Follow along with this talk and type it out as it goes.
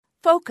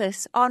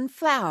Focus on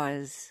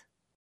flowers.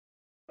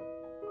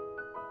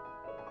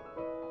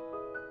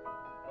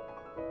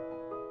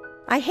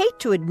 I hate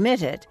to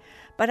admit it,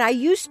 but I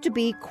used to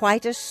be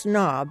quite a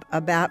snob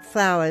about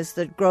flowers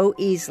that grow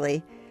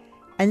easily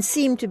and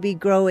seem to be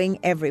growing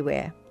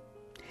everywhere.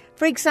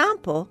 For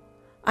example,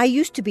 I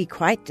used to be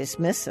quite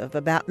dismissive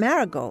about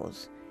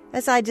marigolds,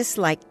 as I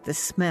disliked the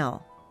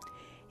smell.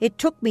 It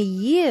took me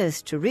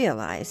years to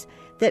realize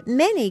that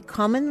many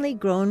commonly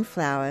grown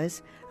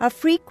flowers are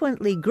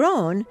frequently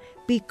grown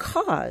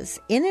because,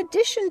 in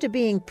addition to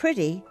being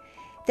pretty,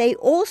 they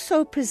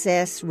also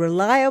possess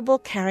reliable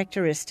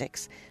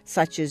characteristics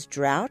such as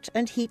drought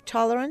and heat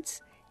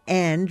tolerance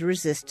and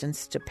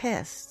resistance to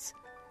pests.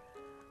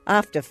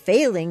 After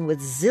failing with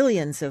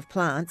zillions of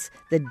plants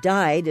that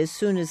died as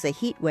soon as a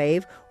heat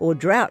wave or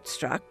drought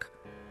struck,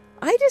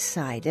 I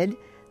decided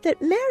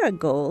that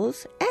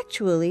marigolds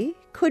actually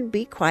could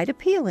be quite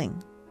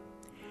appealing.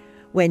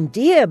 When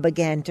deer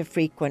began to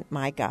frequent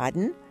my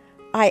garden,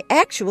 I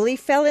actually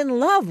fell in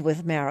love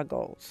with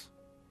marigolds.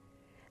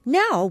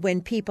 Now,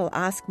 when people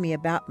ask me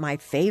about my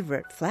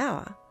favorite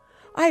flower,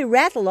 I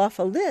rattle off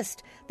a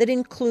list that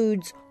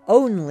includes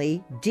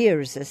only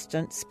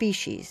deer-resistant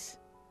species.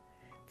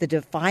 The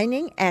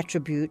defining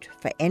attribute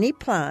for any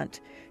plant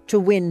to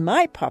win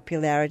my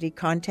popularity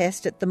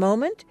contest at the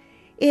moment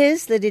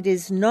is that it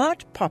is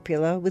not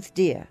popular with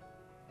deer.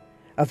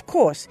 Of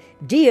course,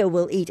 deer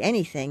will eat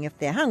anything if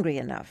they're hungry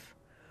enough.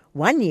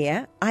 One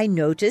year, I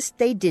noticed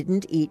they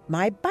didn't eat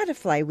my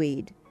butterfly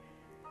weed,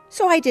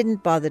 so I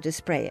didn't bother to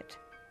spray it.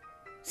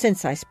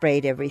 Since I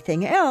sprayed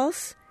everything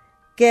else,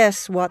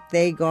 guess what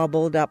they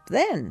gobbled up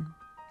then?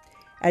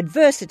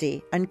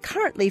 Adversity, and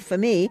currently for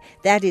me,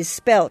 that is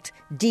spelt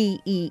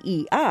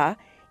D-E-E-R,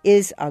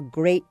 is a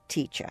great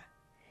teacher.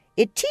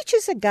 It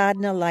teaches a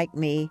gardener like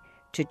me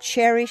to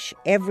cherish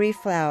every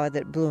flower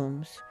that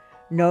blooms,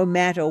 no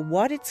matter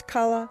what its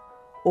color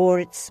or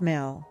its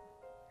smell.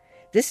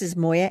 This is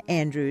Moya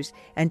Andrews,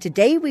 and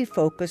today we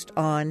focused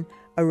on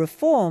a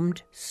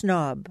reformed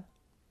snob.